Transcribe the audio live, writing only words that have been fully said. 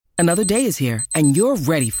Another day is here, and you're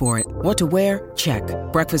ready for it. What to wear? Check.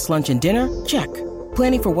 Breakfast, lunch, and dinner? Check.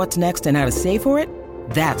 Planning for what's next and how to save for it?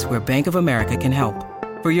 That's where Bank of America can help.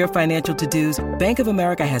 For your financial to-dos, Bank of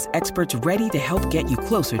America has experts ready to help get you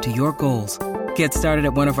closer to your goals. Get started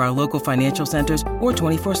at one of our local financial centers or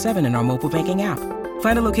 24/7 in our mobile banking app.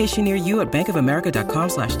 Find a location near you at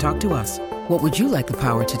bankofamerica.com/talktous. What would you like the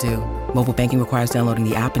power to do? Mobile banking requires downloading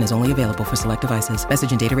the app and is only available for select devices.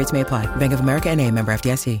 Message and data rates may apply. Bank of America N.A., member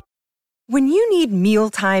FDIC. When you need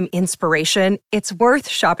mealtime inspiration, it's worth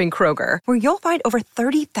shopping Kroger, where you'll find over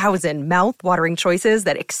 30,000 mouth-watering choices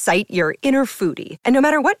that excite your inner foodie. And no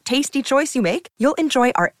matter what tasty choice you make, you'll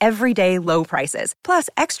enjoy our everyday low prices, plus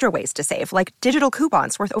extra ways to save, like digital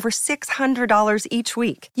coupons worth over $600 each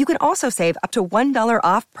week. You can also save up to $1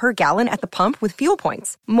 off per gallon at the pump with fuel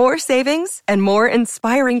points. More savings and more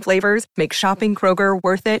inspiring flavors make shopping Kroger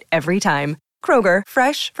worth it every time. Kroger,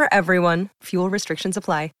 fresh for everyone. Fuel restrictions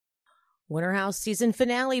apply. Winter House season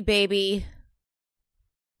finale, baby.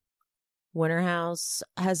 Winter House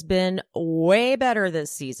has been way better this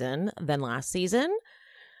season than last season.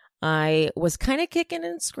 I was kind of kicking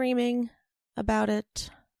and screaming about it.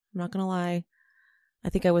 I'm not going to lie. I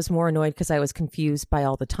think I was more annoyed because I was confused by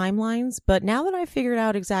all the timelines. But now that I figured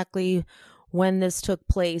out exactly when this took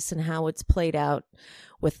place and how it's played out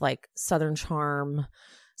with like Southern Charm,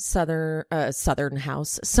 Southern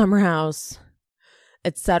House, Summer House,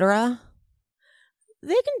 etc.,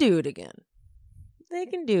 they can do it again. They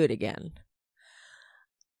can do it again.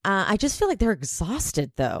 I just feel like they're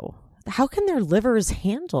exhausted, though. How can their livers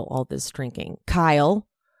handle all this drinking? Kyle's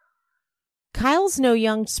no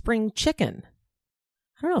young spring chicken.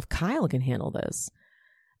 I don't know if Kyle can handle this.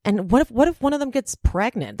 And what if one of them gets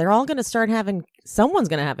pregnant? They're all going to start someone's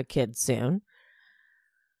going to have a kid soon.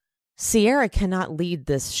 Sierra cannot lead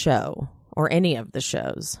this show or any of the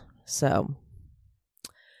shows. So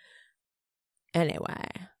anyway,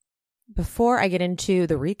 before I get into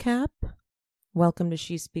the recap, welcome to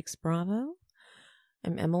She Speaks Bravo.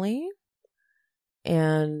 I'm Emily.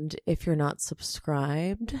 And if you're not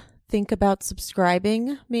subscribed, think about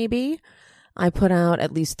subscribing, maybe. I put out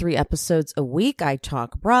at least 3 episodes a week. I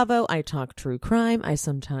talk Bravo. I talk true crime. I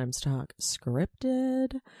sometimes talk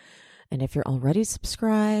scripted. And if you're already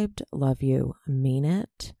subscribed, love you. Mean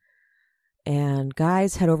it. And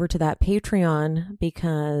guys, head over to that Patreon,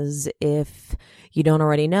 because if you don't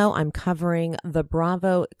already know, I'm covering the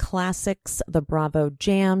Bravo classics, the Bravo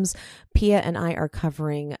jams. Pia and I are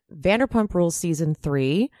covering Vanderpump Rules Season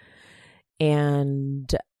 3.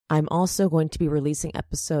 And I'm also going to be releasing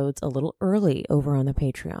episodes a little early over on the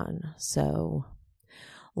Patreon. So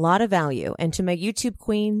a lot of value. And to my YouTube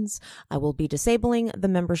queens, I will be disabling the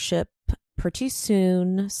membership pretty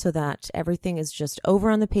soon so that everything is just over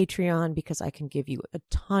on the Patreon, because I can give you a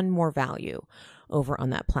ton more value over on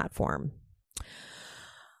that platform.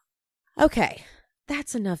 Okay,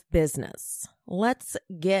 that's enough business. Let's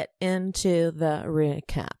get into the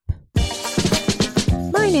recap.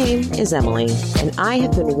 My name is Emily, and I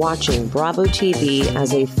have been watching Bravo TV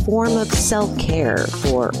as a form of self-care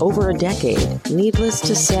for over a decade. Needless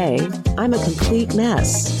to say, I'm a complete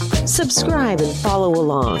mess. Subscribe and follow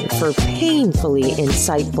along for painfully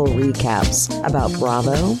insightful recaps about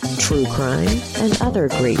Bravo, true crime, and other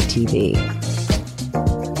great TV.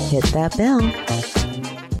 Hit that bell.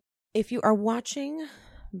 If you are watching,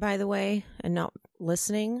 by the way, and not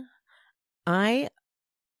listening, I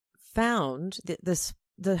found this.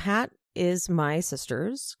 The hat is my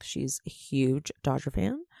sister's. She's a huge Dodger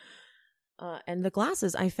fan. And the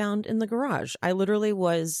glasses I found in the garage. I literally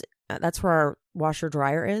that's where our washer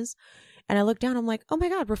dryer is. And I looked down, I'm like, oh my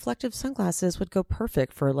God, reflective sunglasses would go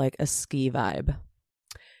perfect for like a ski vibe.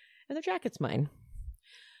 And the jacket's mine.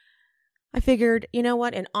 I figured, you know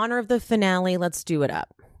what? In honor of the finale, let's do it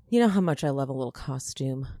up. You know how much I love a little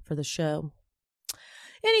costume for the show.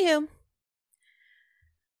 Anywho.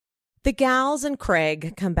 The gals and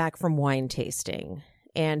Craig come back from wine tasting,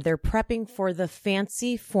 and they're prepping for the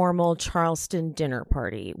fancy, formal Charleston dinner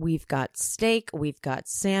party. We've got steak, we've got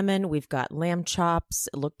salmon, we've got lamb chops.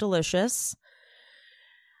 It looked delicious.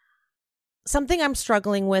 Something I'm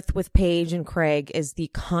struggling with Paige and Craig is the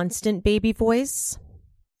constant baby voice.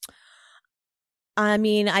 I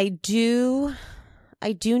mean, I do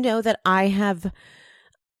know that I have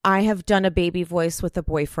done a baby voice with a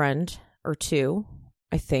boyfriend or two,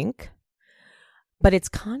 I think, but it's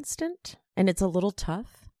constant and it's a little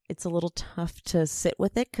tough. It's a little tough to sit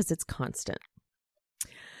with it because it's constant.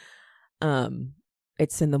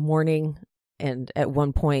 It's in the morning, and at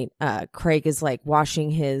one point, Craig is like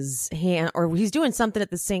washing his hand, or he's doing something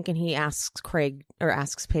at the sink, and he asks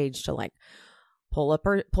Paige to like pull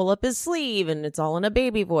up his sleeve and it's all in a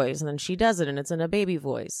baby voice. And then she does it and it's in a baby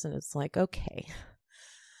voice. And it's like, okay,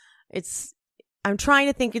 I'm trying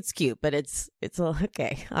to think it's cute, but it's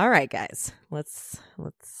okay. All right, guys, let's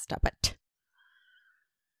stop it.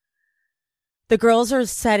 The girls are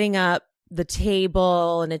setting up the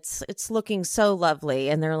table and it's looking so lovely.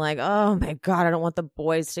 And they're like, oh my God, I don't want the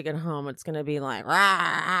boys to get home. It's going to be like,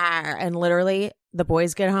 rah. And literally the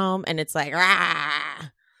boys get home and it's like, rah.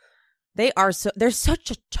 They're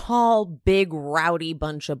such a tall, big, rowdy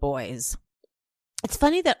bunch of boys. It's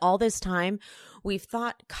funny that all this time we've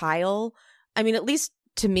thought Kyle, I mean, at least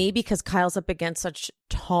to me, because Kyle's up against such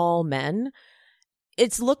tall men,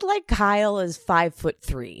 it's looked like Kyle is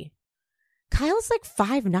 5'3". Kyle's like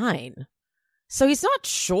 5'9". So he's not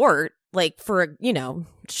short, like for,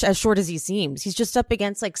 as short as he seems. He's just up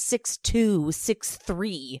against like 6'2",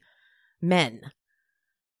 6'3" men.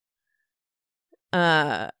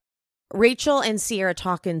 Rachel and Sierra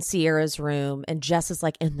talk in Sierra's room and Jess is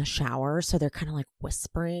like in the shower. So they're kind of like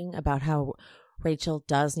whispering about how Rachel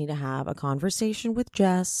does need to have a conversation with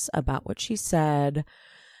Jess about what she said.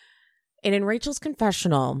 And in Rachel's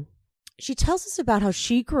confessional, she tells us about how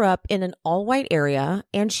she grew up in an all-white area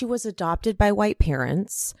and she was adopted by white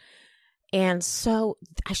parents. And so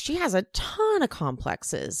she has a ton of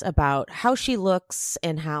complexes about how she looks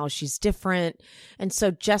and how she's different. And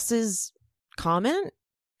so Jess's comment,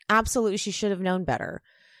 absolutely, she should have known better.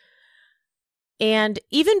 And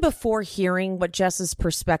even before hearing what Jess's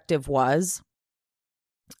perspective was,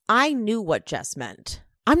 I knew what Jess meant.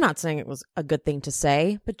 I'm not saying it was a good thing to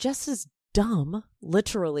say, but Jess is dumb,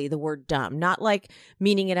 literally the word dumb, not like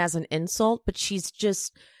meaning it as an insult, but she's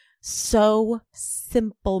just so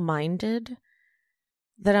simple-minded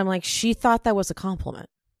that I'm like, she thought that was a compliment.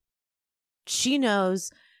 She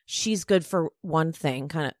knows she's good for one thing,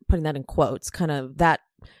 kind of putting that in quotes, kind of that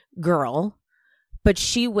girl, but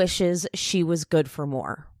she wishes she was good for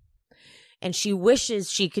more. And she wishes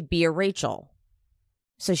she could be a Rachel.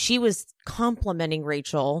 So she was complimenting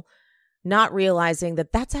Rachel, not realizing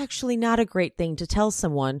that that's actually not a great thing to tell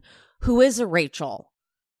someone who is a Rachel.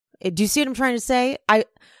 Do you see what I'm trying to say?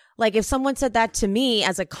 Like if someone said that to me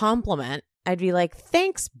as a compliment, I'd be like,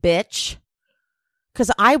 thanks, bitch.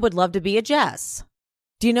 Because I would love to be a Jess.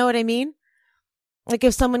 Do you know what I mean? Like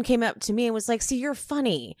if someone came up to me and was like, see, you're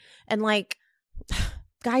funny. And like,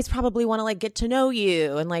 guys probably want to like get to know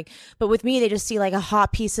you. And like, but with me, they just see like a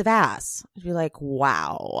hot piece of ass. I'd be like,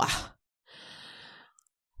 wow.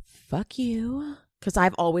 Fuck you. Because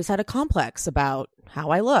I've always had a complex about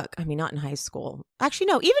how I look. I mean, not in high school. Actually,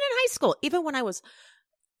 no, even in high school, even when I was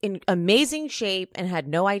in amazing shape and had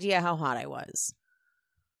no idea how hot I was.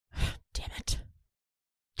 Damn it.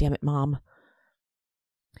 Damn it, Mom.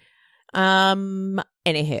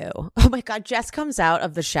 Anywho. Oh my God, Jess comes out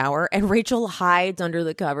of the shower and Rachel hides under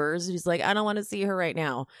the covers. She's like, I don't want to see her right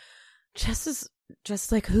now. Jess is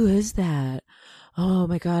just like, who is that? Oh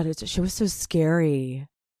my God, she was so scary.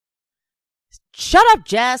 Shut up,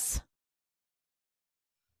 Jess.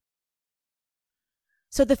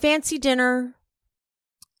 So the fancy dinner.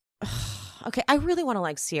 Okay, I really want to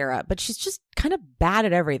like Sierra, but she's just kind of bad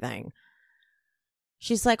at everything.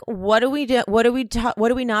 She's like, what do we do? What do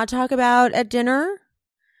we not talk about at dinner?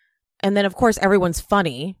 And then of course everyone's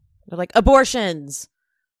funny. They're like, abortions,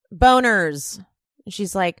 boners. And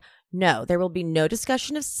she's like, no, there will be no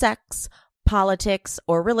discussion of sex, politics,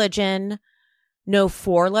 or religion. No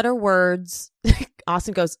 4-letter words.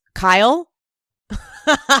 Austin goes, Kyle?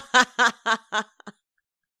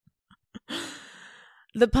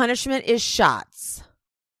 The punishment is shots.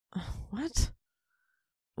 What?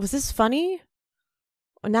 Was this funny?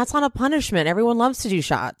 And that's not a punishment. Everyone loves to do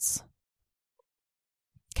shots.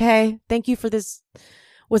 Okay. Thank you for this.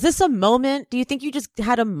 Was this a moment? Do you think you just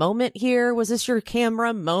had a moment here? Was this your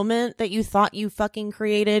camera moment that you thought you fucking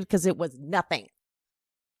created? Because it was nothing.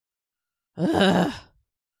 Ugh.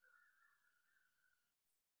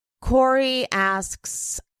 Corey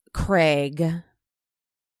asks Craig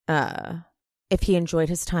if he enjoyed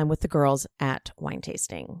his time with the girls at wine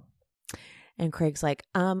tasting. And Craig's like,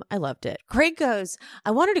 I loved it. Craig goes,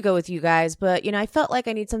 I wanted to go with you guys, but, I felt like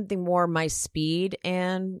I need something more my speed.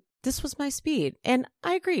 And this was my speed. And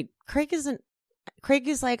I agreed. Craig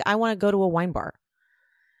is like, I want to go to a wine bar.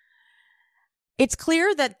 It's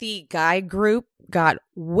clear that the guy group got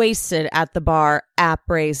wasted at the bar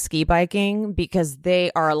après ski biking because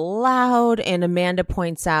they are loud, and Amanda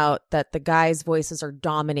points out that the guys' voices are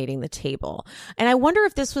dominating the table. And I wonder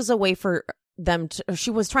if this was a way for them to, she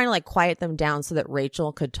was trying to like quiet them down so that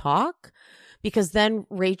Rachel could talk, because then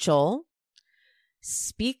Rachel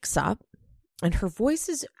speaks up and her voice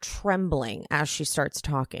is trembling as she starts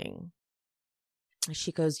talking.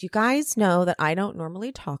 She goes, you guys know that I don't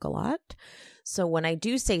normally talk a lot. So when I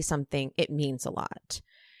do say something, it means a lot.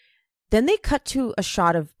 Then they cut to a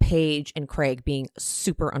shot of Paige and Craig being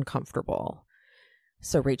super uncomfortable.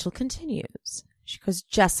 So Rachel continues. She goes,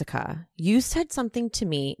 Jessica, you said something to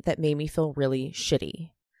me that made me feel really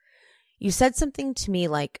shitty. You said something to me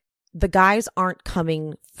like, the guys aren't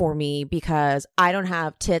coming for me because I don't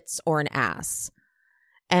have tits or an ass.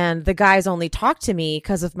 And the guys only talk to me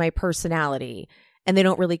because of my personality, and they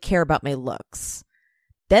don't really care about my looks.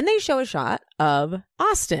 Then they show a shot of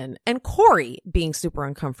Austin and Corey being super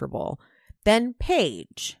uncomfortable. Then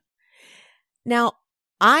Paige. Now,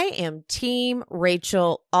 I am Team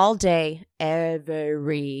Rachel all day,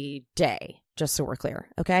 every day, just so we're clear,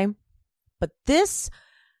 okay? But this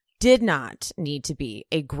did not need to be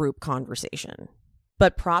a group conversation.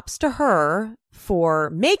 But props to her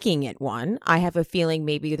for making it one. I have a feeling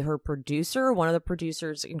maybe her producer, one of the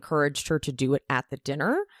producers, encouraged her to do it at the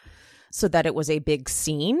dinner so that it was a big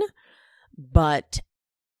scene. But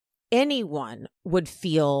anyone would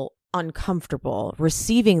feel uncomfortable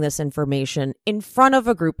receiving this information in front of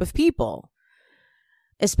a group of people,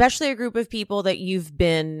 especially a group of people that you've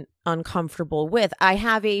been uncomfortable with. I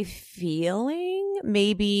have a feeling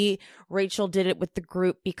maybe Rachel did it with the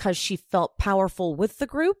group because she felt powerful with the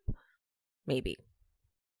group. Maybe.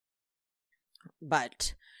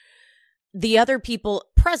 But the other people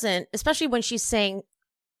present, especially when she's saying,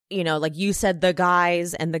 you know, like you said, the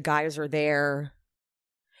guys and the guys are there.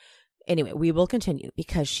 Anyway, we will continue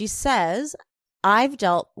because she says, I've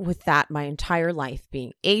dealt with that my entire life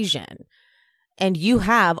being Asian, and you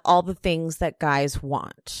have all the things that guys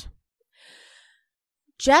want.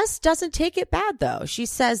 Jess doesn't take it bad, though. She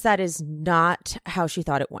says that is not how she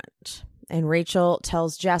thought it went. And Rachel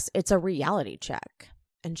tells Jess it's a reality check.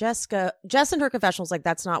 And Jess in her confessional is like,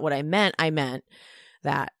 that's not what I meant. I meant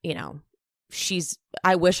that, you know,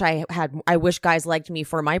 I wish guys liked me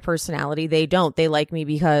for my personality. They don't. They like me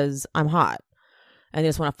because I'm hot and they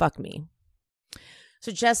just want to fuck me.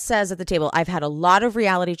 So Jess says at the table, I've had a lot of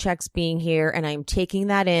reality checks being here and I'm taking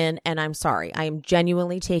that in, and I'm sorry. I am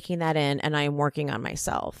genuinely taking that in and I am working on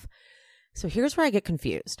myself. So here's where I get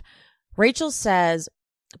confused. Rachel says,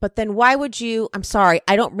 but then why would you, I'm sorry,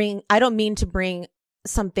 I don't mean to bring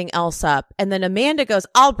something else up. And then Amanda goes,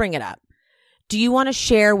 I'll bring it up. Do you want to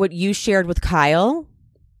share what you shared with Kyle?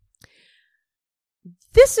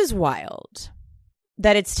 This is wild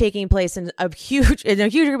that it's taking place in a huge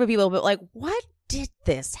group of people, but like, what did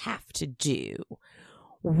this have to do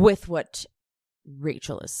with what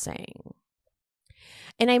Rachel is saying?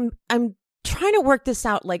 And I'm trying to work this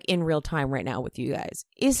out like in real time right now with you guys.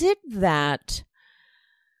 Is it that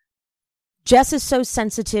Jess is so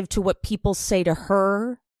sensitive to what people say to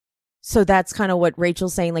her? So that's kind of what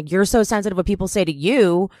Rachel's saying. Like, you're so sensitive to what people say to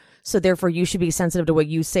you, so therefore you should be sensitive to what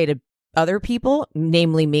you say to other people,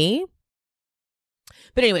 namely me.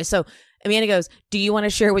 But anyway, so Amanda goes, do you want to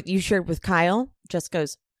share what you shared with Kyle? Jess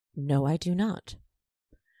goes, no, I do not.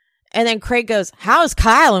 And then Craig goes, how is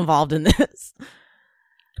Kyle involved in this?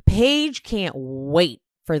 Paige can't wait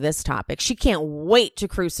for this topic. She can't wait to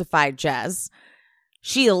crucify Jess.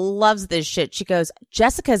 She loves this shit. She goes,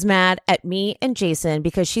 Jessica's mad at me and Jason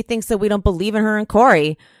because she thinks that we don't believe in her and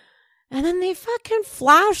Corey. And then they fucking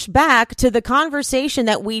flash back to the conversation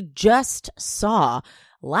that we just saw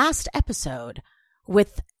last episode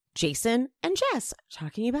with Jason and Jess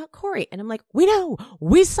talking about Corey. And I'm like, we know,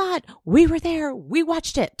 we saw it, we were there, we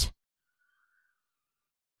watched it.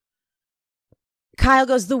 Kyle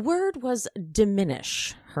goes, the word was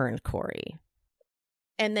diminish her and Corey.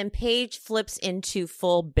 And then Paige flips into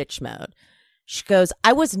full bitch mode. She goes,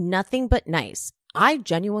 I was nothing but nice. I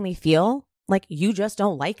genuinely feel like you just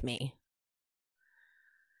don't like me.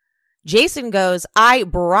 Jason goes, I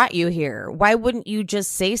brought you here. Why wouldn't you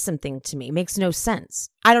just say something to me? Makes no sense.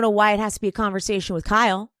 I don't know why it has to be a conversation with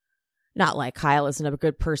Kyle. Not like Kyle isn't a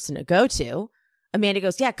good person to go to. Amanda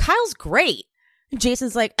goes, yeah, Kyle's great.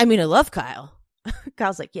 Jason's like, I mean, I love Kyle.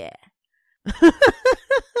 Kyle's like, yeah.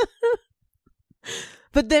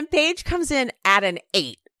 But then Paige comes in at an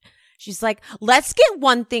 8. She's like, let's get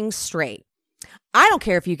one thing straight. I don't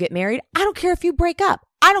care if you get married. I don't care if you break up.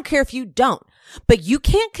 I don't care if you don't. But you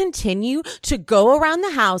can't continue to go around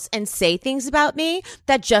the house and say things about me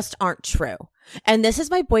that just aren't true. And this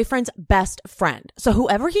is my boyfriend's best friend. So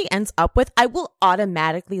whoever he ends up with, I will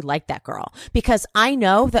automatically like that girl because I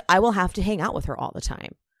know that I will have to hang out with her all the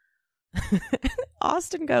time.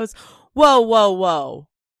 Austin goes, whoa, whoa, whoa.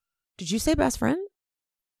 Did you say best friend?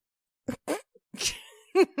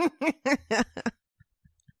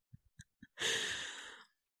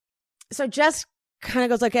 So Jess kind of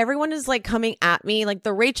goes like, everyone is like coming at me. Like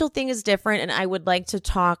the Rachel thing is different, and I would like to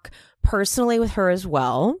talk personally with her as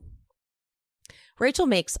well. Rachel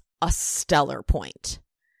makes a stellar point.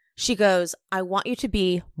 She goes, I want you to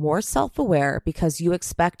be more self-aware because you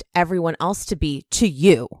expect everyone else to be to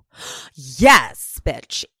you. Yes,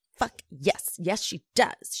 bitch. Fuck yes. Yes, she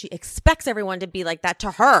does. She expects everyone to be like that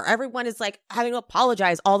to her. Everyone is like having to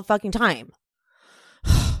apologize all the fucking time.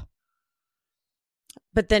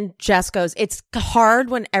 But then Jess goes, it's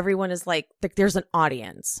hard when everyone is like there's an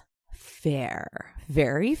audience. Fair.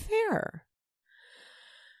 Very fair.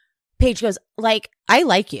 Paige goes, like, I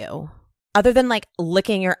like you. Other than like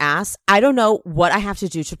licking your ass, I don't know what I have to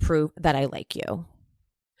do to prove that I like you.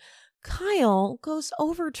 Kyle goes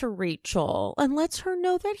over to Rachel and lets her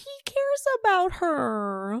know that he cares about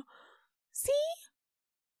her.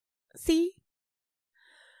 See?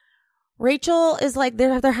 Rachel is like,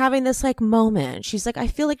 they're having this like moment. She's like, I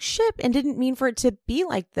feel like shit and didn't mean for it to be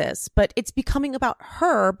like this, but it's becoming about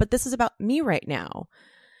her, but this is about me right now.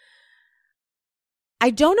 I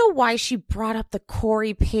don't know why she brought up the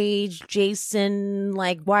Corey, Paige, Jason,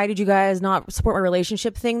 like, why did you guys not support my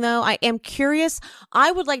relationship thing, though? I am curious.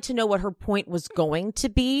 I would like to know what her point was going to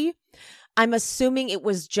be. I'm assuming it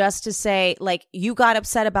was just to say, like, you got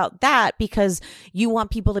upset about that because you want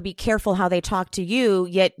people to be careful how they talk to you,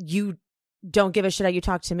 yet you don't give a shit how you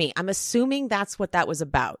talk to me. I'm assuming that's what that was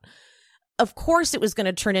about. Of course, it was going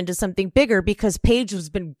to turn into something bigger because Paige has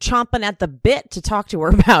been chomping at the bit to talk to her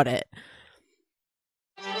about it.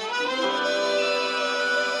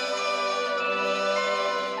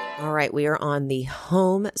 All right, we are on the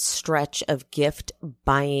home stretch of gift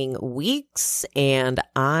buying weeks, and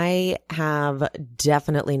I have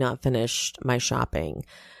definitely not finished my shopping.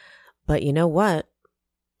 But you know what?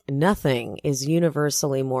 Nothing is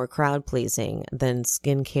universally more crowd-pleasing than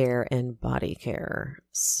skincare and body care.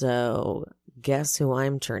 So guess who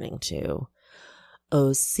I'm turning to?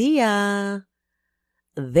 Osea.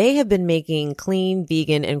 They have been making clean,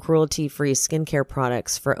 vegan, and cruelty-free skincare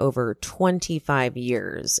products for over 25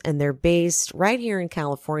 years, and they're based right here in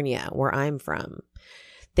California, where I'm from.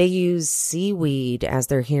 They use seaweed as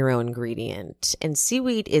their hero ingredient, and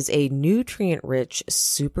seaweed is a nutrient-rich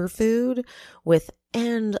superfood with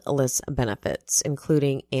endless benefits,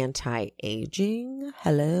 including anti-aging,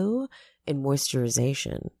 and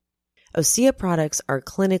moisturization. Osea products are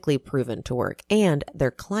clinically proven to work, and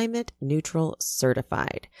they're climate neutral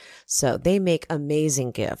certified. So they make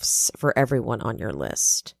amazing gifts for everyone on your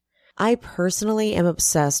list. I personally am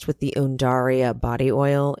obsessed with the Undaria body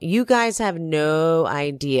oil. You guys have no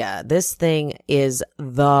idea. This thing is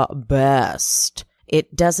the best.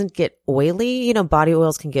 It doesn't get oily. You know, body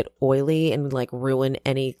oils can get oily and like ruin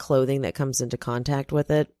any clothing that comes into contact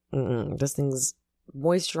with it. This thing's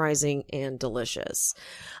moisturizing and delicious.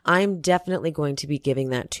 I'm definitely going to be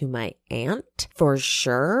giving that to my aunt for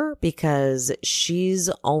sure because she's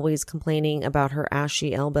always complaining about her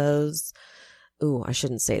ashy elbows. Ooh, I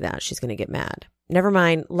shouldn't say that. She's going to get mad. Never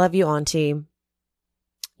mind. Love you, Auntie.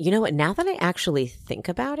 You know what? Now that I actually think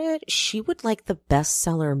about it, she would like the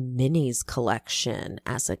bestseller minis collection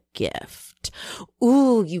as a gift.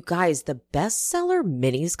 Ooh, you guys, the bestseller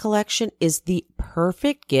minis collection is the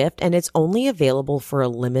perfect gift, and it's only available for a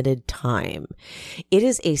limited time. It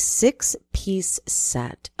is a 6-piece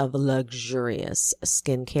set of luxurious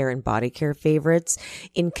skincare and body care favorites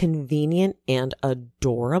in convenient and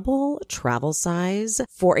adorable travel size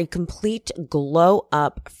for a complete glow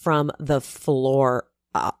up from the floor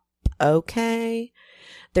up. Okay.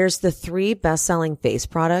 There's the 3 best-selling face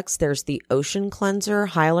products. There's the Ocean Cleanser,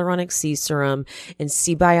 Hyaluronic Sea Serum, and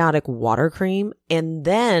Seabiotic Water Cream. And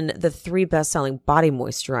then the 3 best-selling body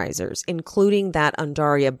moisturizers, including that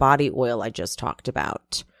Undaria body oil I just talked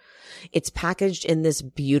about. It's packaged in this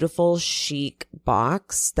beautiful chic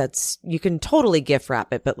box that's, you can totally gift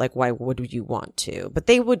wrap it, but like, why would you want to? But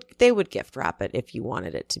they would gift wrap it if you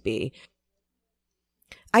wanted it to be.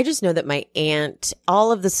 I just know that my aunt,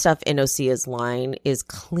 all of the stuff in Osea's line is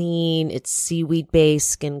clean. It's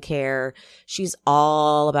seaweed-based skincare. She's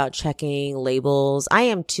all about checking labels. I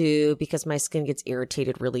am too, because my skin gets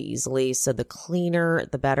irritated really easily. So the cleaner,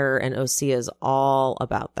 the better. And Osea is all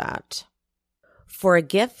about that. For a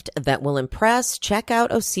gift that will impress, check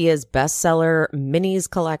out Osea's bestseller minis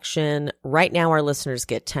collection. Right now, our listeners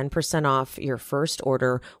get 10% off your first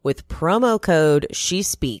order with promo code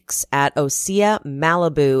SHESPEAKS at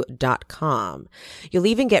OseaMalibu.com. You'll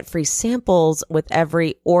even get free samples with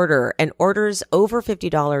every order, and orders over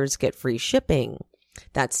 $50 get free shipping.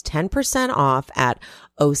 That's 10% off at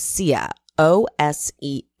Osea,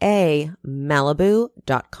 OSEA,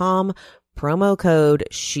 Malibu.com. Promo code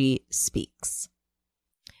SHESPEAKS.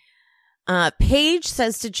 Paige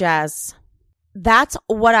says to Jess, that's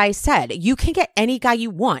what I said. You can get any guy you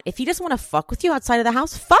want. If he doesn't want to fuck with you outside of the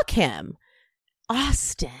house, fuck him.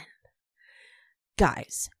 Austin.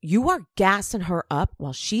 Guys, you are gassing her up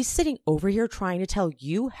while she's sitting over here trying to tell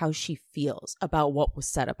you how she feels about what was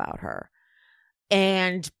said about her.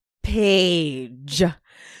 And Paige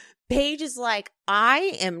is like,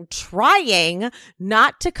 I am trying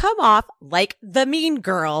not to come off like the mean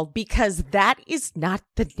girl because that is not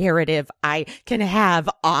the narrative I can have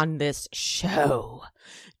on this show.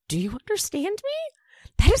 Do you understand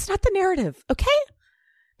me? That is not the narrative, okay?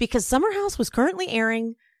 Because Summer House was currently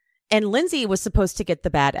airing and Lindsay was supposed to get the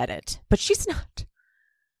bad edit, but she's not.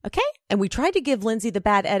 Okay? And we tried to give Lindsay the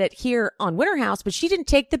bad edit here on Winter House, but she didn't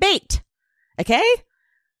take the bait. Okay?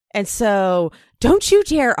 And so don't you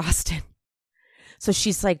dare, Austin. So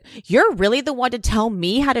she's like, you're really the one to tell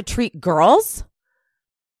me how to treat girls?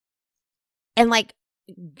 And like,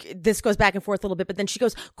 this goes back and forth a little bit, but then she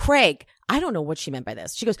goes, Craig, I don't know what she meant by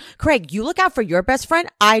this. She goes, Craig, you look out for your best friend.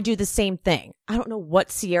 I do the same thing. I don't know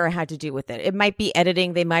what Sierra had to do with it. It might be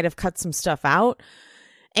editing. They might have cut some stuff out.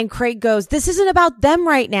 And Craig goes, this isn't about them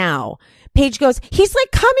right now. Paige goes, he's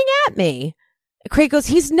like coming at me. Craig goes,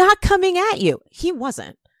 he's not coming at you. He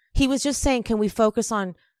wasn't. He was just saying, can we focus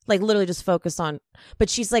on, like literally just focus on, but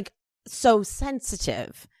she's like so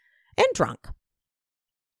sensitive and drunk.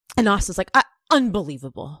 And Austin's like,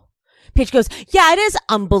 unbelievable. Paige goes, yeah, it is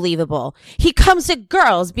unbelievable. He comes to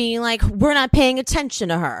girls being like, we're not paying attention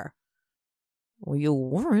to her. Well, you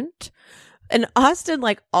weren't. And Austin,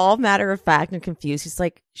 like all matter of fact and confused, he's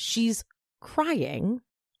like, she's crying.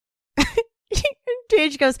 And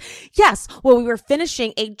Paige goes, yes, well, we were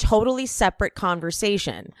finishing a totally separate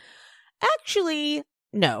conversation. Actually,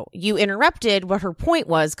 no, you interrupted what her point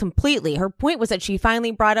was completely. Her point was that she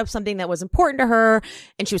finally brought up something that was important to her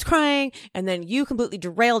and she was crying. And then you completely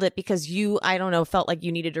derailed it because you, I don't know, felt like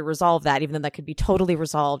you needed to resolve that, even though that could be totally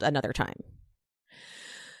resolved another time.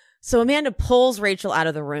 So Amanda pulls Rachel out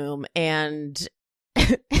of the room and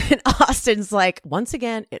Austin's like, once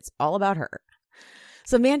again, it's all about her.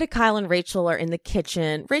 So Amanda, Kyle, and Rachel are in the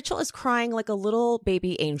kitchen. Rachel is crying like a little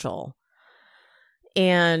baby angel.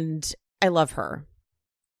 And I love her.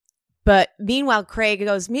 But meanwhile, Craig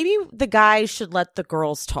goes, maybe the guys should let the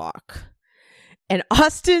girls talk. And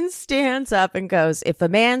Austin stands up and goes, if a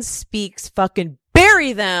man speaks, fucking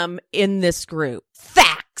bury them in this group.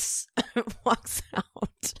 Facts. Walks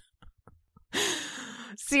out.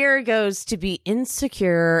 Sierra goes to be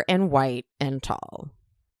insecure and white and tall.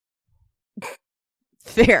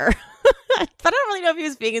 Fair. But I don't really know if he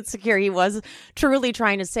was being insecure. He was truly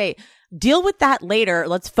trying to say, deal with that later.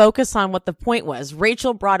 Let's focus on what the point was.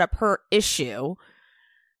 Rachel brought up her issue,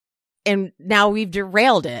 and now we've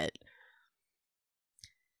derailed it.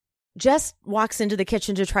 Jess walks into the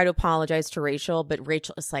kitchen to try to apologize to Rachel, but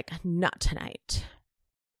Rachel is like, not tonight.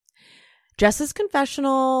 Jess's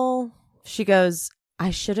confessional, she goes, I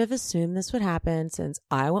should have assumed this would happen since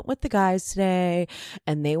I went with the guys today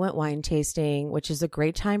and they went wine tasting, which is a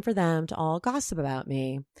great time for them to all gossip about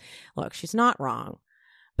me. Look, she's not wrong,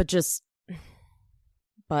 but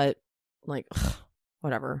like,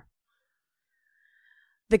 whatever.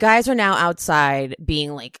 The guys are now outside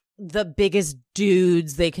being like the biggest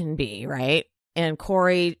dudes they can be, right? And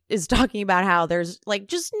Corey is talking about how there's like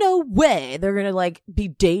just no way they're going to like be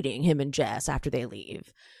dating him and Jess after they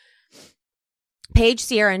leave. Paige,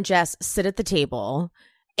 Sierra, and Jess sit at the table,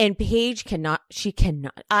 and Paige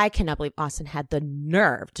I cannot believe Austin had the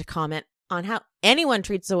nerve to comment on how anyone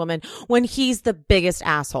treats a woman when he's the biggest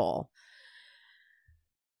asshole.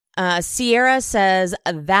 Sierra says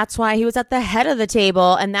that's why he was at the head of the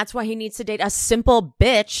table, and that's why he needs to date a simple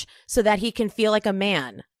bitch so that he can feel like a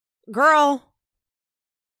man. Girl,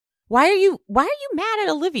 why are you mad at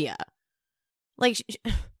Olivia? Like,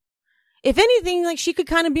 if anything, like she could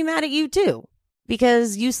kind of be mad at you too.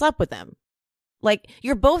 Because you slept with them. Like,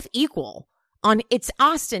 you're both equal. It's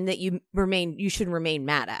Austin that you should remain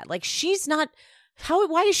mad at. Like, she's not,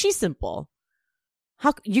 why is she simple?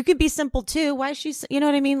 You could be simple too. Why is she, you know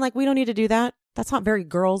what I mean? Like, we don't need to do that. That's not very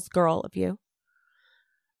girl of you.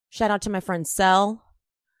 Shout out to my friend Sel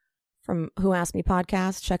from Who Asked Me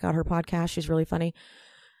podcast. Check out her podcast. She's really funny.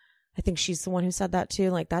 I think she's the one who said that too.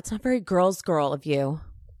 Like, that's not very girl of you.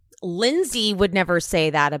 Lindsay would never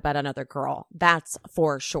say that about another girl. That's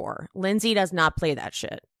for sure. Lindsay does not play that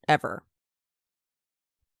shit ever.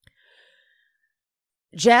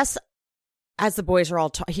 Jess, as the boys are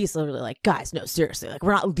all he's literally like, guys, no, seriously, like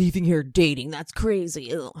we're not leaving here dating. That's crazy.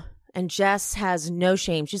 Ew. And Jess has no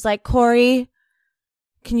shame. She's like, Corey,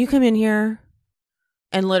 can you come in here?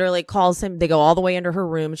 And literally calls him. They go all the way into her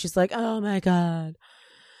room. And she's like, oh my God.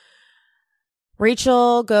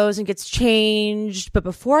 Rachel goes and gets changed. But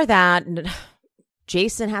before that,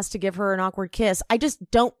 Jason has to give her an awkward kiss. I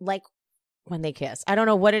just don't like when they kiss. I don't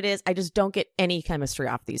know what it is. I just don't get any chemistry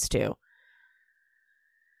off these two.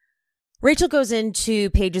 Rachel goes into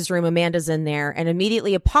Paige's room. Amanda's in there and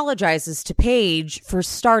immediately apologizes to Paige for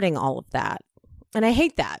starting all of that. And I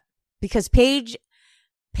hate that because Paige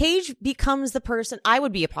becomes the person. I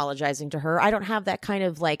would be apologizing to her. I don't have that kind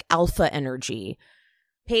of like alpha energy.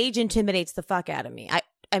 Paige intimidates the fuck out of me.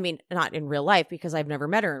 I mean, not in real life because I've never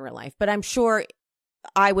met her in real life, but I'm sure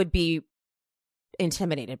I would be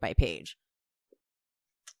intimidated by Paige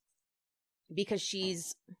because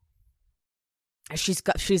she's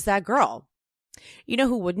that girl. You know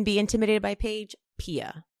who wouldn't be intimidated by Paige?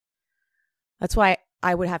 Pia. That's why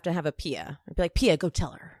I would have to have a Pia. I'd be like, Pia, go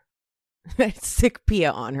tell her. I'd sick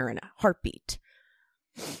Pia on her in a heartbeat.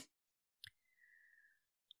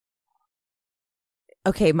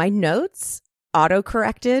 Okay, my notes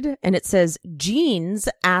auto-corrected, and it says, Jeans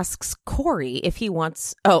asks Corey if he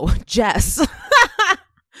wants... Oh, Jess.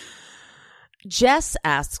 Jess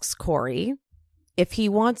asks Corey if he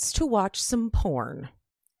wants to watch some porn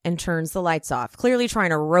and turns the lights off, clearly trying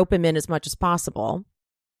to rope him in as much as possible.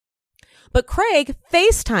 But Craig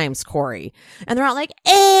FaceTimes Corey, and they're all like,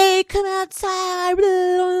 hey, come outside,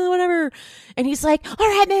 whatever. And he's like, all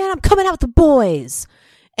right, man, I'm coming out with the boys.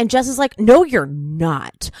 And Jess is like, no, you're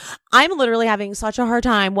not. I'm literally having such a hard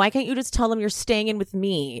time. Why can't you just tell them you're staying in with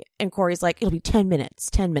me? And Corey's like, it'll be 10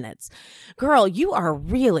 minutes. Girl, you are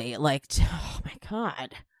really like, oh my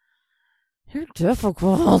God. You're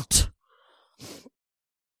difficult.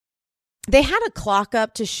 They had a clock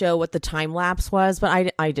up to show what the time lapse was,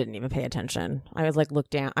 but I didn't even pay attention. I was like, look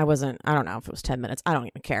down. I don't know if it was 10 minutes. I don't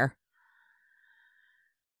even care.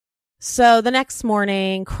 So the next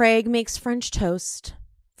morning, Craig makes French toast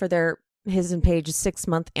for his and Paige's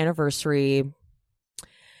 6-month anniversary.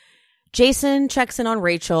 Jason checks in on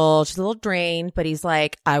Rachel. She's a little drained, but he's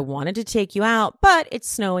like, I wanted to take you out, but it's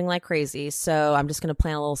snowing like crazy, so I'm just going to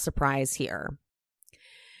plan a little surprise here.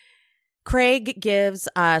 Craig gives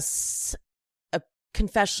us a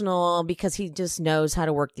confessional because he just knows how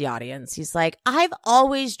to work the audience. He's like, I've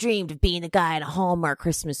always dreamed of being a guy in a Hallmark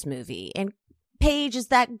Christmas movie, and Paige is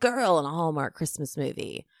that girl in a Hallmark Christmas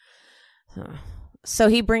movie. So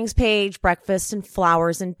he brings Paige breakfast and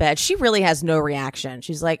flowers in bed. She really has no reaction.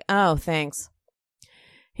 She's like, oh, thanks.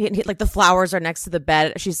 Like the flowers are next to the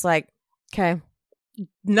bed. She's like, okay.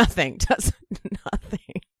 Nothing. Nothing.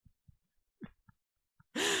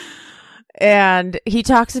 And he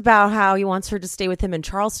talks about how he wants her to stay with him in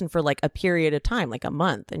Charleston for like a period of time, like a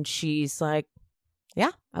month. And she's like,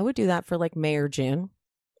 yeah, I would do that for like May or June.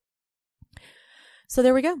 So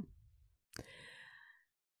there we go.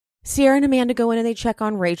 Sierra and Amanda go in and they check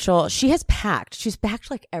on Rachel. She has packed. She's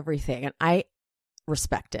packed like everything. And I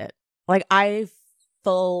respect it. Like I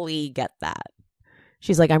fully get that.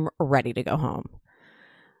 She's like, I'm ready to go home.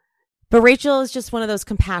 But Rachel is just one of those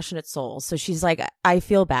compassionate souls. So she's like, I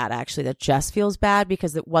feel bad actually that Jess feels bad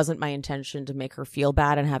because it wasn't my intention to make her feel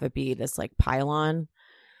bad and have it be this like pile-on.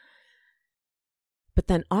 But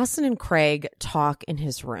then Austin and Craig talk in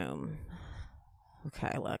his room.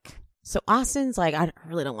 Okay, look. So Austin's like, I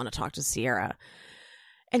really don't want to talk to Sierra.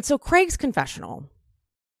 And so Craig's confessional.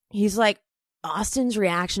 He's like, Austin's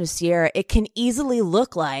reaction to Sierra, it can easily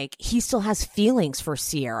look like he still has feelings for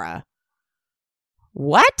Sierra.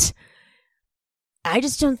 What? I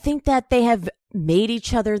just don't think that they have made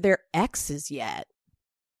each other their exes yet.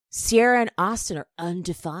 Sierra and Austin are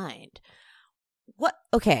undefined. What?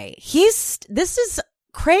 Okay, this is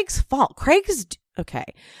Craig's fault. Okay,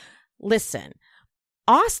 listen.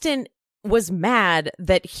 Austin was mad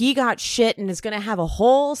that he got shit and is going to have a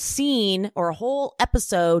whole scene or a whole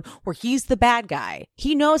episode where he's the bad guy.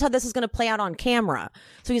 He knows how this is going to play out on camera.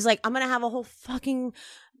 So he's like, I'm going to have a whole fucking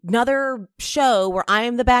another show where I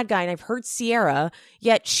am the bad guy and I've hurt Sierra,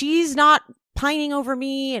 yet she's not pining over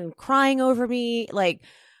me and crying over me. Like,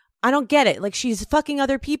 I don't get it. Like, she's fucking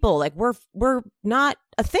other people. Like, we're not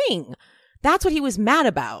a thing. That's what he was mad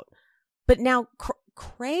about. But now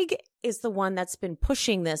Craig is the one that's been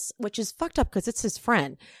pushing this, which is fucked up because it's his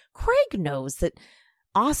friend. Craig knows that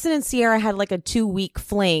Austin and Sierra had like a 2-week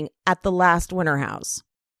fling at the last Winter House.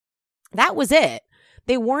 That was it.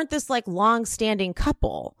 They weren't this like long-standing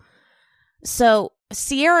couple. So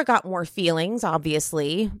Sierra got more feelings,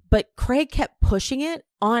 obviously, but Craig kept pushing it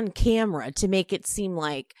on camera to make it seem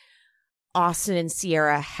like Austin and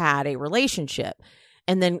Sierra had a relationship.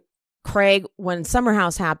 And then Craig, when Summer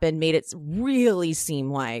House happened, made it really seem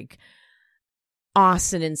like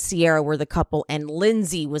Austin and Sierra were the couple and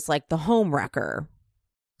Lindsay was like the homewrecker.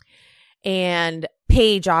 And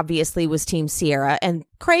Paige obviously was Team Sierra, and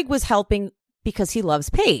Craig was helping because he loves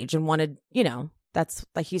Paige and wanted, that's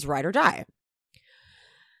like he's ride or die.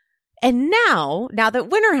 And now that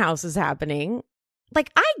Winter House is happening, like,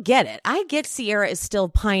 I get it. I get Sierra is still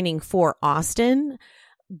pining for Austin,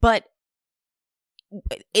 but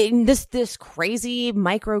in this crazy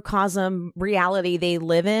microcosm reality they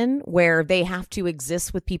live in, where they have to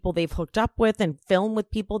exist with people they've hooked up with and film with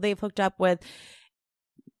people they've hooked up with,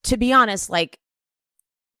 to be honest, like,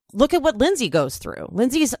 look at what Lindsay goes through.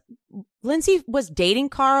 Lindsay was dating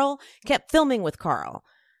Carl, kept filming with Carl.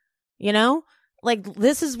 Like,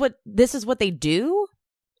 this is what they do.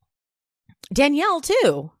 Danielle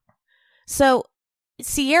too. So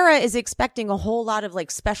Sierra is expecting a whole lot of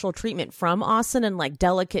like special treatment from Austin and like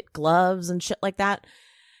delicate gloves and shit like that.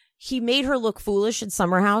 He made her look foolish in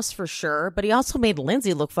Summer House for sure, but he also made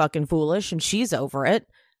Lindsay look fucking foolish, and she's over it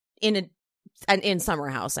in Summer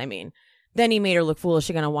House. I mean, then he made her look foolish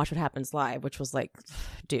again on Watch What Happens Live, which was like,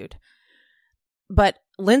 dude. But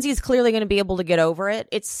Lindsay's clearly going to be able to get over it.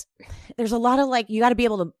 There's a lot of like, you got to be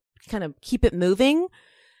able to kind of keep it moving.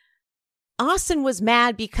 Austin was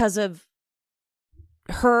mad because of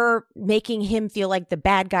her making him feel like the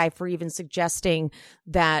bad guy for even suggesting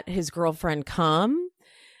that his girlfriend come.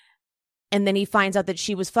 And then he finds out that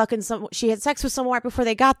she was she had sex with someone right before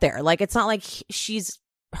they got there. Like, it's not like she's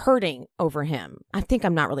hurting over him. I think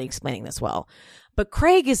I'm not really explaining this well. But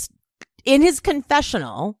Craig is in his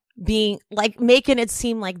confessional being like, making it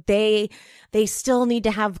seem like they still need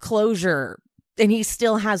to have closure, and he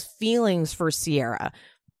still has feelings for Sierra.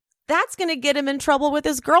 That's going to get him in trouble with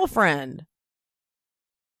his girlfriend.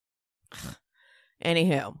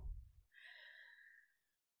 Anywho,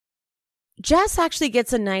 Jess actually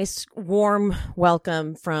gets a nice warm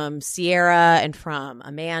welcome from Sierra and from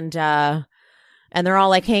Amanda. And they're all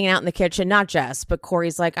like hanging out in the kitchen. Not Jess, but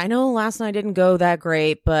Corey's like, I know last night didn't go that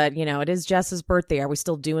great, but it is Jess's birthday. Are we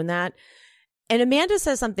still doing that? And Amanda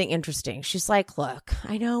says something interesting. She's like, look,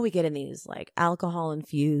 I know we get in these like alcohol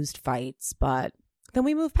infused fights, but then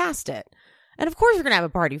we move past it. And of course we're going to have a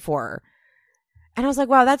party for her. And I was like,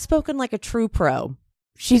 wow, that's spoken like a true pro.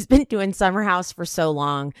 She's been doing Summer House for so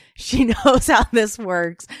long. She knows how this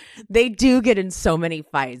works. They do get in so many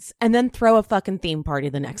fights and then throw a fucking theme party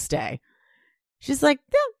the next day. She's like,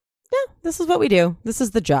 yeah, this is what we do. This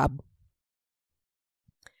is the job.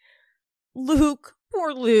 Luke,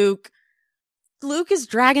 poor Luke. Luke is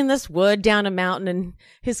dragging this wood down a mountain in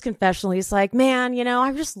his confessional. He's like, man,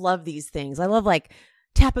 I just love these things. I love like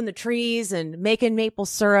tapping the trees and making maple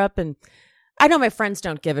syrup. And I know my friends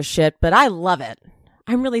don't give a shit, but I love it.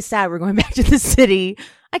 I'm really sad we're going back to the city.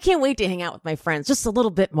 I can't wait to hang out with my friends just a little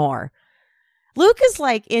bit more. Luke is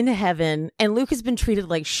like in heaven, and Luke has been treated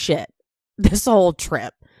like shit this whole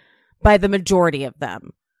trip by the majority of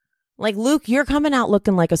them. Like, Luke, you're coming out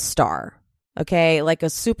looking like a star, okay? Like a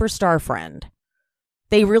superstar friend.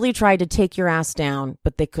 They really tried to take your ass down,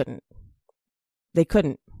 but they couldn't. They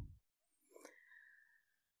couldn't.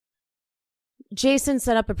 Jason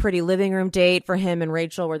set up a pretty living room date for him and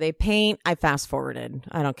Rachel where they paint. I fast forwarded.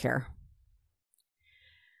 I don't care.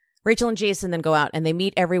 Rachel and Jason then go out and they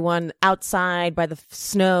meet everyone outside by the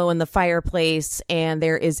snow and the fireplace. And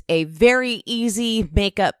there is a very easy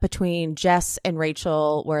makeup between Jess and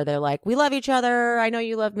Rachel where they're like, we love each other. I know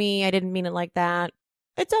you love me. I didn't mean it like that.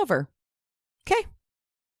 It's over. Okay.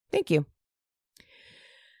 Thank you.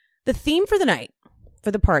 The theme for the night,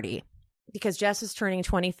 for the party, because Jess is turning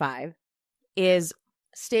 25, is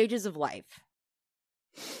stages of life.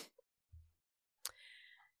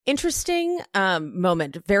 Interesting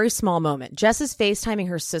moment, very small moment. Jess is FaceTiming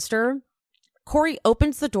her sister. Corey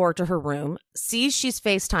opens the door to her room, sees she's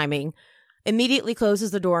FaceTiming, immediately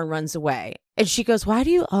closes the door and runs away. And she goes, why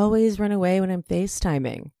do you always run away when I'm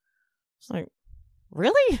FaceTiming? It's like,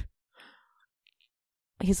 really?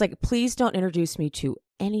 He's like, please don't introduce me to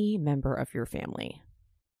any member of your family.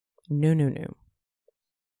 No.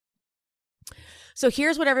 So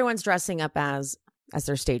here's what everyone's dressing up as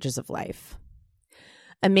their stages of life.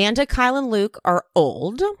 Amanda, Kyle, and Luke are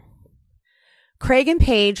old. Craig and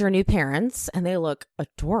Paige are new parents, and they look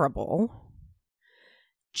adorable.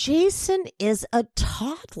 Jason is a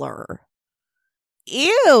toddler.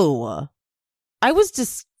 Ew. I was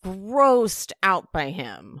just grossed out by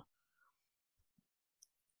him.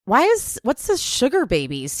 What's this sugar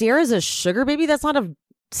baby? Sierra's a sugar baby? That's not a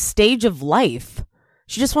stage of life.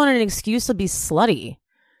 She just wanted an excuse to be slutty.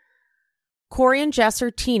 Corey and Jess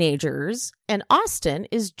are teenagers, and Austin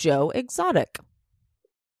is Joe Exotic.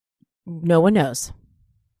 No one knows.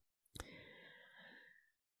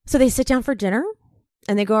 So they sit down for dinner,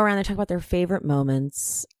 and they go around and talk about their favorite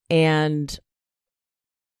moments. And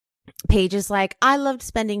Paige is like, I loved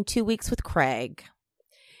spending 2 weeks with Craig.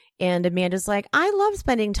 And Amanda's like, I love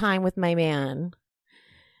spending time with my man.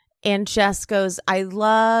 And Jess goes, I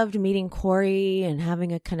loved meeting Corey and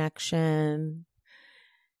having a connection.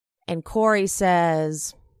 And Corey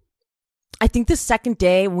says, I think the second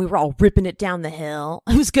day when we were all ripping it down the hill,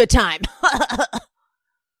 it was a good time.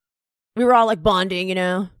 We were all like bonding, you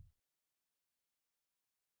know?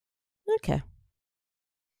 Okay.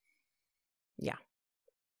 Yeah.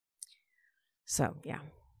 So, yeah.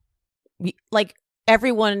 Like,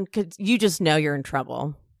 everyone could, you just know you're in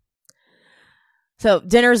trouble. So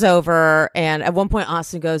dinner's over, and at one point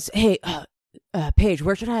Austin goes, hey, Paige,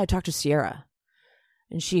 where should I talk to Sierra?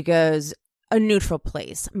 And she goes, a neutral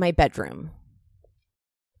place, my bedroom.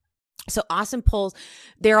 So Austin pulls,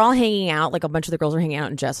 they're all hanging out, like a bunch of the girls are hanging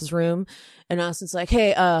out in Jess's room, and Austin's like,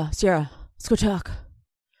 hey, Sierra, let's go talk.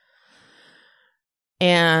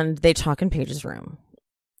 And they talk in Paige's room.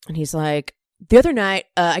 And he's like, the other night,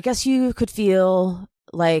 I guess you could feel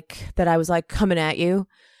like that I was like coming at you.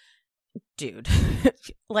 Dude,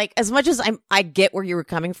 like as much as I get where you were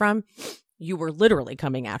coming from, you were literally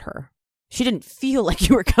coming at her. She didn't feel like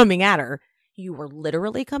you were coming at her. You were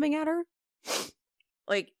literally coming at her.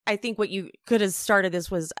 Like, I think what you could have started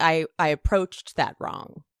this was I approached that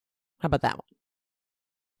wrong. How about that one?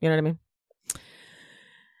 You know what I mean?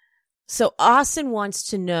 So Austin wants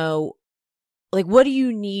to know, like, what do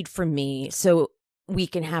you need from me so we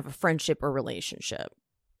can have a friendship or relationship?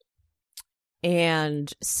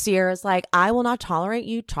 And Sierra's like, I will not tolerate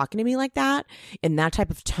you talking to me like that in that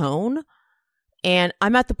type of tone. And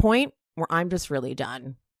I'm at the point where I'm just really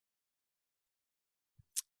done.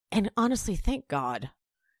 And honestly, thank God.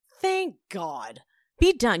 Thank God.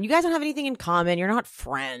 Be done. You guys don't have anything in common. You're not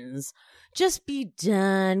friends. Just be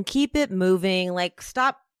done. Keep it moving. Like,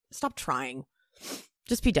 stop trying.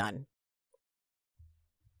 Just be done.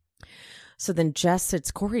 So then Jess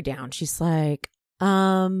sits Corey down. She's like,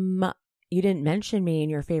 you didn't mention me in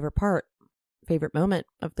your favorite moment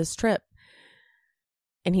of this trip.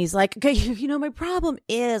 And he's like, okay, you know, my problem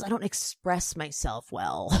is I don't express myself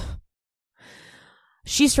well.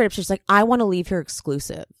 She's straight up, she's like, I want to leave here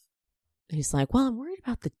exclusive. And he's like, well, I'm worried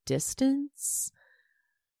about the distance.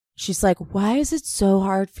 She's like, why is it so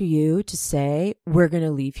hard for you to say we're going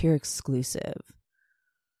to leave here exclusive?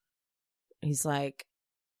 He's like,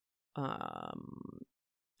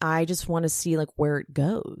 I just want to see like where it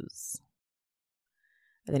goes.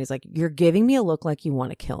 And then he's like, you're giving me a look like you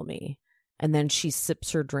want to kill me. And then she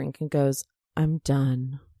sips her drink and goes, I'm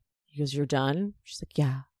done. He goes, you're done? She's like,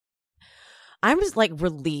 yeah. I'm just like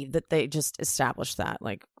relieved that they just established that.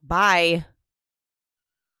 Like, bye.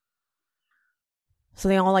 So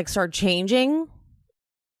they all like start changing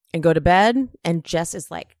and go to bed. And Jess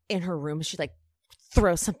is like in her room. She like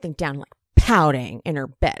throws something down, like pouting in her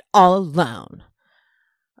bed all alone.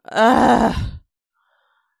 Ugh.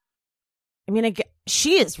 I mean,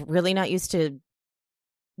 she is really not used to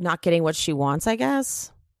not getting what she wants, I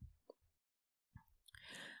guess.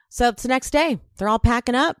 So it's the next day. They're all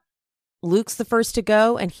packing up. Luke's the first to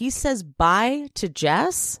go, and he says bye to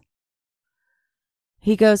Jess.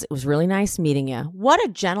 He goes, it was really nice meeting you. What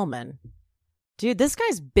a gentleman. Dude, this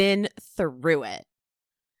guy's been through it.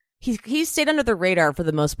 He stayed under the radar for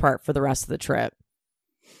the most part for the rest of the trip.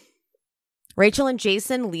 Rachel and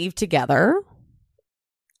Jason leave together.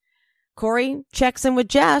 Corey checks in with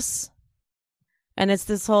Jess. And it's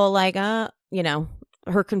this whole like, you know,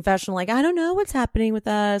 her confessional, like, I don't know what's happening with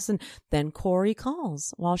us. And then Corey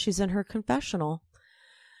calls while she's in her confessional.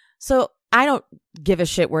 So I don't give a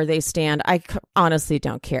shit where they stand. I honestly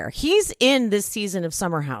don't care. He's in this season of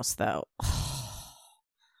Summer House, though.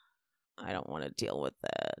 I don't want to deal with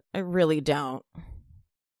that. I really don't.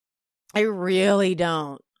 I really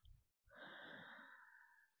don't.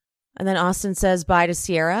 And then Austin says bye to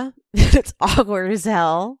Sierra. It's awkward as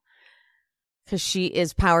hell because she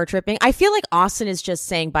is power tripping. I feel like Austin is just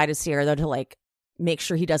saying bye to Sierra, though, to like make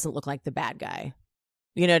sure he doesn't look like the bad guy.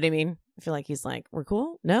 You know what I mean? I feel like he's like, we're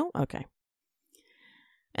cool? No? Okay.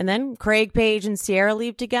 And then Craig, Paige, and Sierra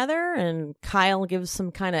leave together, and Kyle gives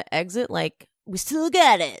some kind of exit, like, we still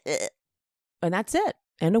got it. And that's it.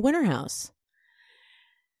 And a winter house.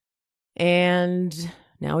 And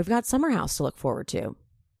now we've got Summer House to look forward to.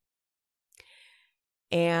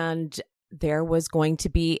 And there was going to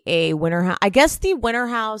be a winter house. I guess the winter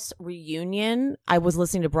house reunion. I was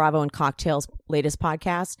listening to Bravo and Cocktail's latest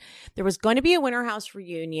podcast. There was going to be a winter house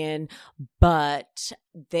reunion, but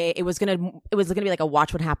it was going to be like a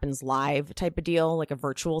Watch What Happens Live type of deal, like a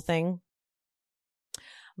virtual thing.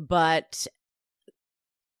 But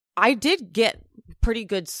I did get pretty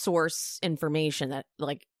good source information that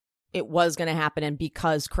like it was going to happen. And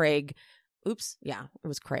because Craig, it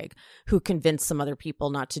was Craig who convinced some other people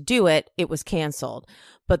not to do it, it was canceled.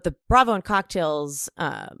 But the Bravo and Cocktails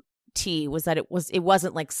tea was that it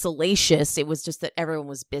wasn't like salacious. It was just that everyone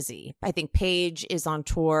was busy. I think Paige is on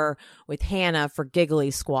tour with Hannah for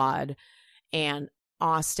Giggly Squad, and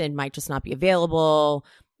Austin might just not be available,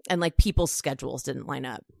 and like people's schedules didn't line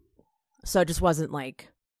up. So it just wasn't like,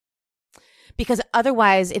 because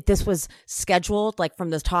otherwise if this was scheduled like from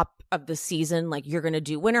the top of the season, like you're going to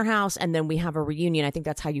do Winter House and then we have a reunion, I think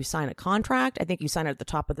that's how you sign a contract. I think you sign it at the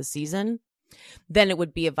top of the season, then it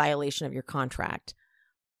would be a violation of your contract,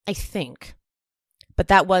 I think. But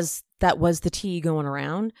that was the tea going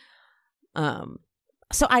around.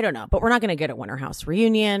 So I don't know, but we're not going to get a Winter House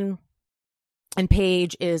reunion. And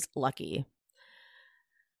Paige is lucky.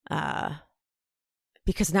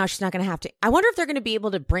 Because now she's not going to have to. I wonder if they're going to be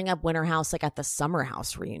able to bring up Winter House like at the Summer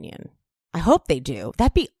House reunion. I hope they do.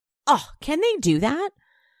 Can they do that?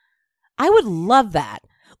 I would love that.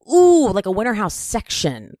 Ooh, like a Winter House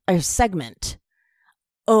section or segment.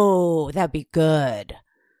 Oh, that'd be good.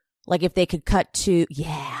 Like if they could cut to,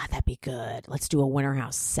 yeah, that'd be good. Let's do a Winter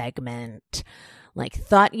House segment. Like,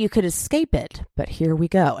 thought you could escape it, but here we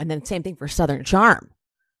go. And then same thing for Southern Charm.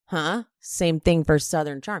 Huh? Same thing for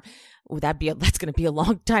Southern Charm. Ooh, that's going to be a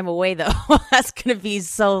long time away, though. That's going to be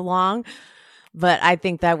so long. But I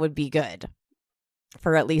think that would be good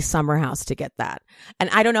for at least Summer House to get that. And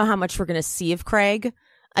I don't know how much we're going to see of Craig.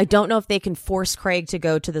 I don't know if they can force Craig to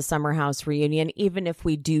go to the Summer House reunion, even if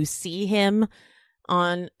we do see him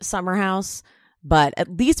on Summer House. But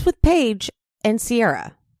at least with Paige and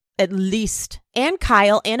Sierra, at least, and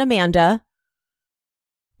Kyle and Amanda,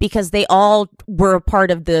 because they all were a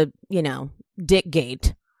part of the, Dick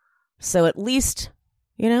Gate. So at least,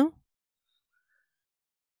 I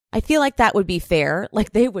feel like that would be fair.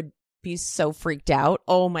 Like they would be so freaked out.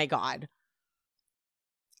 Oh my God.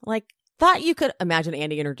 Like, thought you could imagine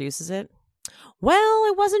Andy introduces it. Well,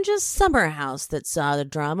 it wasn't just Summer House that saw the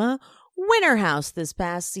drama. Winter House this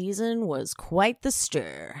past season was quite the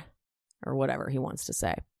stir. Or whatever he wants to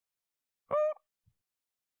say.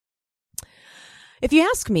 If you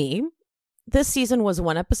ask me, this season was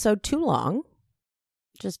one episode too long.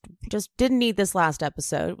 Just didn't need this last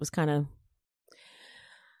episode. It was kind of,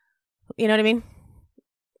 you know what I mean?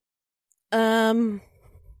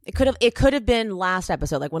 It could have been last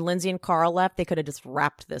episode. Like when Lindsay and Carl left, they could have just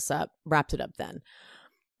wrapped it up then.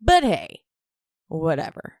 But hey,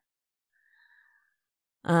 whatever.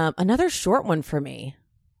 Another short one for me.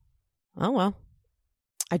 Oh well.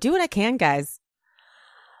 I do what I can, guys.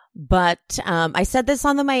 But I said this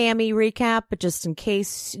on the Miami recap, but just in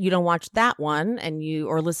case you don't watch that one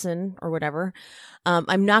or listen or whatever,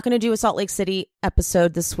 I'm not going to do a Salt Lake City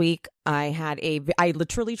episode this week. I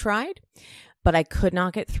literally tried, but I could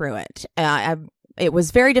not get through it. It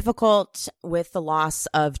was very difficult with the loss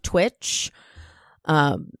of Twitch.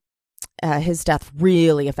 His death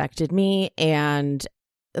really affected me, and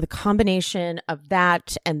the combination of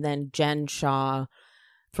that and then Jen Shaw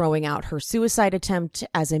throwing out her suicide attempt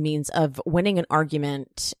as a means of winning an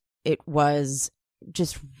argument, it was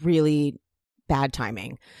just really bad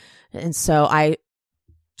timing. And so I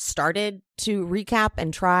started to recap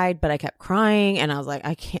and tried, but I kept crying and I was like,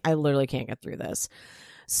 I literally can't get through this.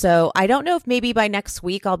 So I don't know if maybe by next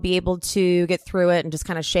week I'll be able to get through it and just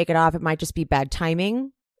kind of shake it off. It might just be bad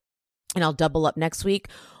timing and I'll double up next week.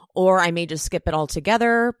 Or I may just skip it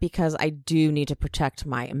altogether because I do need to protect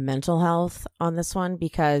my mental health on this one,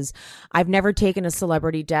 because I've never taken a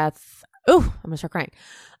celebrity death. Oh, I'm going to start crying.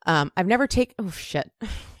 I've never taken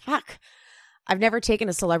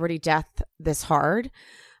a celebrity death this hard.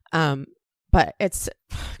 But it's,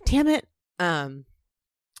 damn it. But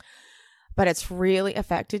it's really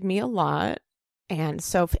affected me a lot. And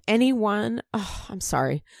so if anyone, I'm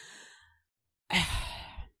sorry.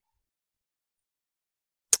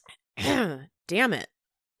 Damn it.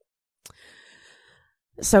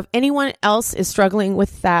 So if anyone else is struggling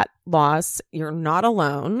with that loss, you're not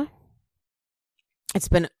alone. It's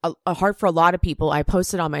been a hard for a lot of people. I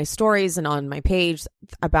posted on my stories and on my page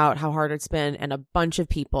about how hard it's been, and a bunch of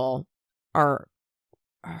people are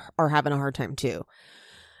having a hard time too.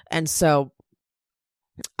 And so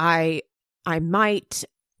I might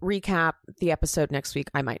recap the episode next week.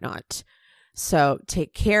 I might not. So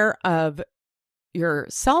take care of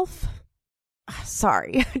yourself.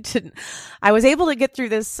 Sorry, I didn't. I was able to get through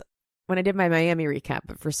this when I did my Miami recap,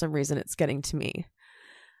 but for some reason it's getting to me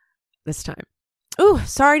this time. Ooh,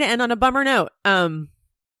 sorry to end on a bummer note.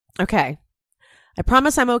 Okay. I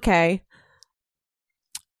promise I'm okay.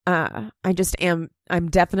 I'm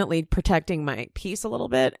definitely protecting my peace a little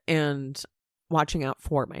bit, and watching out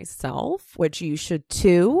for myself, which you should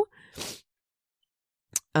too.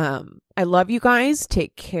 I love you guys.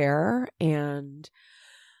 Take care, and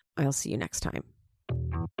I'll see you next time.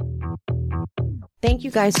 Thank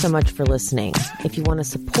you guys so much for listening. If you want to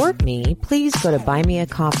support me, please go to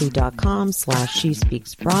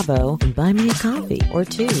buymeacoffee.com/SheSpeaksBravo and buy me a coffee or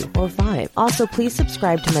 2 or 5. Also, please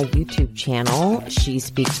subscribe to my YouTube channel, She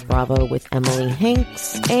Speaks Bravo with Emily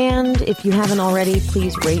Hanks. And if you haven't already,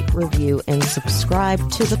 please rate, review, and subscribe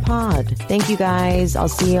to the pod. Thank you guys. I'll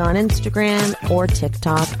see you on Instagram or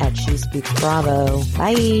TikTok at She Speaks Bravo.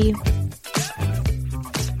 Bye.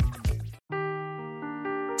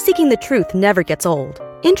 Seeking the truth never gets old.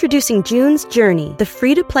 Introducing June's Journey, the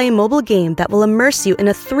free-to-play mobile game that will immerse you in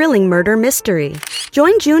a thrilling murder mystery.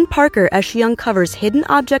 Join June Parker as she uncovers hidden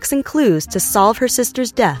objects and clues to solve her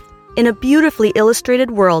sister's death in a beautifully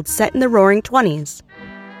illustrated world set in the Roaring '20s.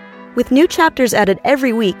 With new chapters added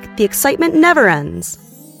every week, the excitement never ends.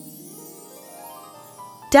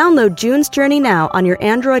 Download June's Journey now on your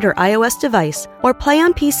Android or iOS device, or play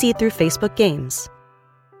on PC through Facebook Games.